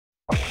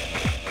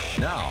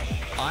Now,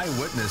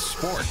 Eyewitness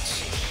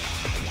Sports.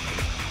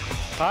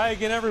 Hi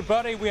again,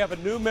 everybody. We have a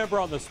new member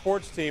on the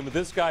sports team, and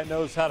this guy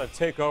knows how to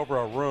take over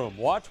a room.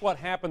 Watch what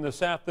happened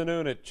this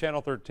afternoon at Channel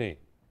 13.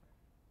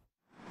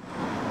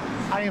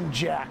 I am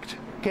jacked.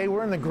 Okay,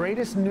 we're in the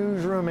greatest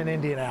newsroom in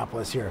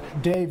Indianapolis here.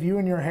 Dave, you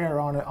and your hair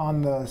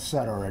on the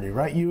set already,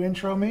 right? You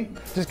intro me.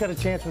 Just got a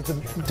chance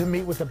to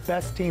meet with the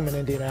best team in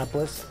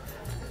Indianapolis.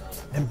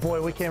 And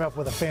boy, we came up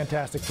with a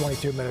fantastic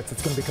 22 minutes.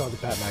 It's going to be called the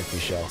Pat McAfee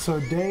Show.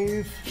 So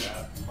Dave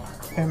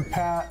and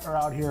Pat are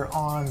out here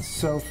on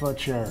sofa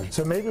chairs.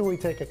 So maybe we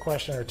take a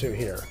question or two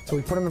here. So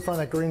we put them in front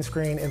of that green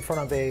screen,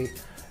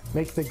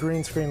 make the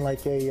green screen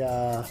like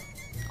a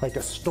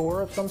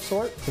store of some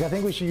sort. I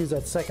think we should use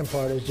that second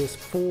part as just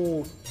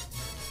full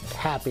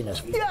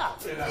happiness. Yeah,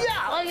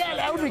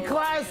 that would be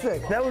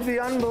classic. That would be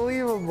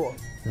unbelievable.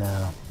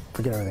 No.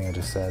 Forget everything I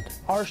just said.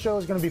 Our show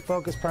is going to be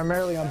focused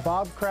primarily on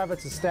Bob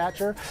Kravitz's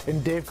stature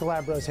and Dave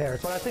Calabro's hair.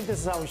 But I think this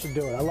is how we should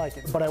do it. I like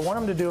it. But I want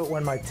him to do it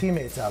when my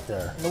teammate's out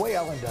there. The way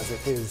Ellen does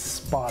it is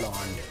spot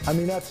on. I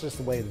mean, that's just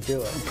the way to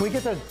do it. Can we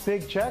get those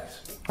big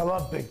checks? I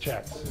love big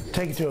checks.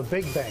 Take it to a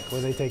big bank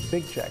where they take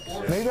big checks.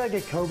 Maybe I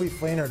get Kobe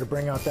Fleener to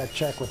bring out that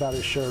check without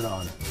his shirt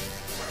on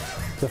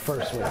the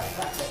first week.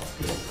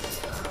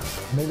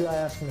 Maybe I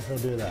ask him if he'll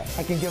do that.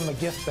 I can give him a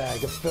gift bag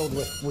filled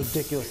with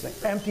ridiculous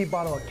things. Empty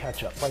bottle of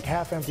ketchup, like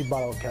half-empty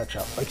bottle of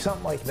ketchup, like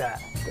something like that.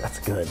 That's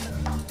good.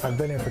 I've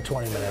been here for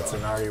 20 minutes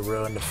and already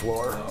ruined the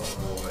floor.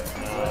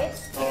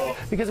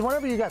 Because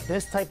whenever you got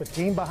this type of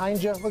team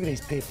behind you, look at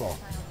these people.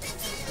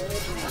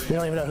 They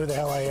don't even know who the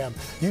hell I am.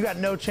 You got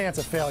no chance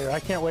of failure.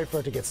 I can't wait for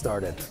it to get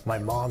started. My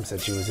mom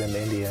said she was in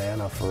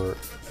Indiana for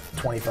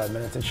 25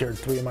 minutes and she heard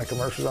 3 of my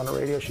commercials on the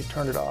radio. She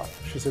turned it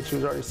off. She said she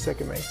was already sick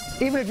of me.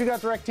 Even if you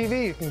got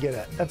DirecTV, you can get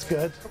it. That's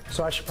good.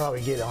 So I should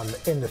probably get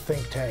in the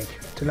think tank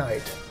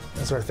tonight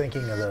and start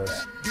thinking of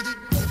those.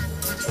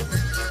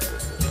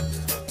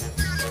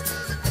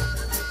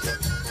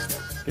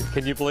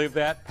 Can you believe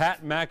that?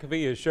 Pat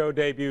McAfee, his show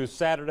debuts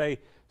Saturday,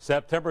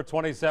 September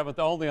 27th,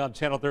 only on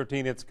Channel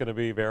 13. It's going to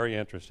be very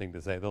interesting,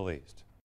 to say the least.